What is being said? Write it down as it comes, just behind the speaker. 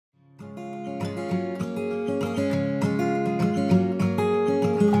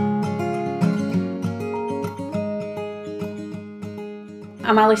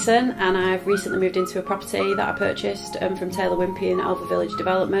I'm Alison, and I've recently moved into a property that I purchased from Taylor Wimpey in Alver Village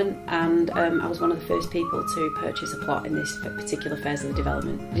development, and I was one of the first people to purchase a plot in this particular phase of the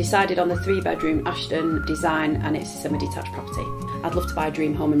development. I decided on the 3-bedroom Ashton design, and it's a semi-detached property. I'd love to buy a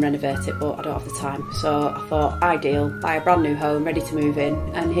dream home and renovate it, but I don't have the time, so I thought ideal, buy a brand new home ready to move in,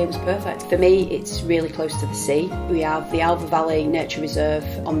 and here was perfect. For me, it's really close to the sea. We have the Alver Valley Nature Reserve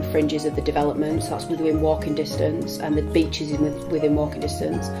on the fringes of the development, so that's within walking distance, and the beach is within walking distance.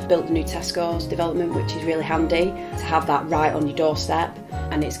 Built the new Tesco's development, which is really handy to have that right on your doorstep,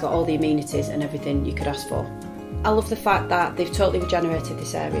 and it's got all the amenities and everything you could ask for. I love the fact that they've totally regenerated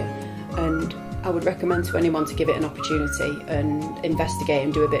this area, and I would recommend to anyone to give it an opportunity and investigate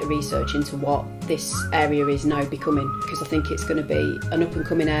and do a bit of research into what this area is now becoming, because I think it's going to be an up and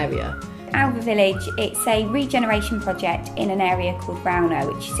coming area. Alver Village, it's a regeneration project in an area called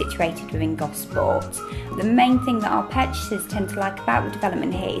Brownlow, which is situated within Gosport. The main thing that our purchasers tend to like about the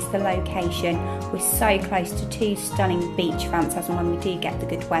development here is the location. We're so close to 2 stunning beachfronts as and when we do get the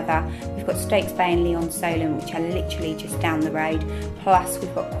good weather. We've got Stokes Bay and Leon Solent, which are literally just down the road. Plus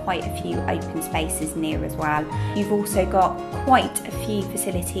we've got quite a few open spaces near as well. You've also got quite a few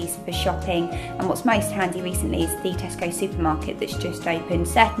facilities for shopping, and what's most handy recently is the Tesco supermarket that's just opened.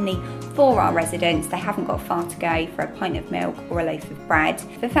 Certainly for our residents, they haven't got far to go for a pint of milk or a loaf of bread.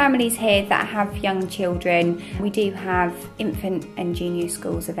 For families here that have young children, we do have infant and junior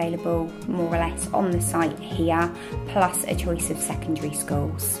schools available more or less on the site here, plus a choice of secondary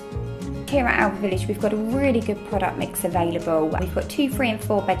schools. Here at Alver Village, we've got a really good product mix available. We've got 2 3 and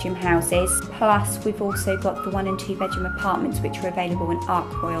 4 bedroom houses, plus we've also got the 1 and 2 bedroom apartments which are available in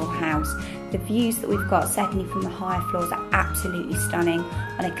Ark Royal House. The views that we've got, certainly from the higher floors, are absolutely stunning.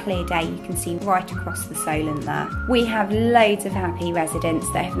 On a clear day you can see right across the Solent there. We have loads of happy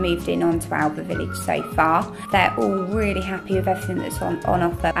residents that have moved in onto Alver Village so far. They're all really happy with everything that's on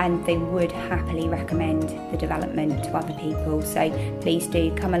offer, and they would happily recommend the development to other people. So please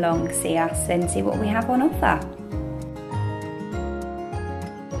do come along, see us and see what we have on offer.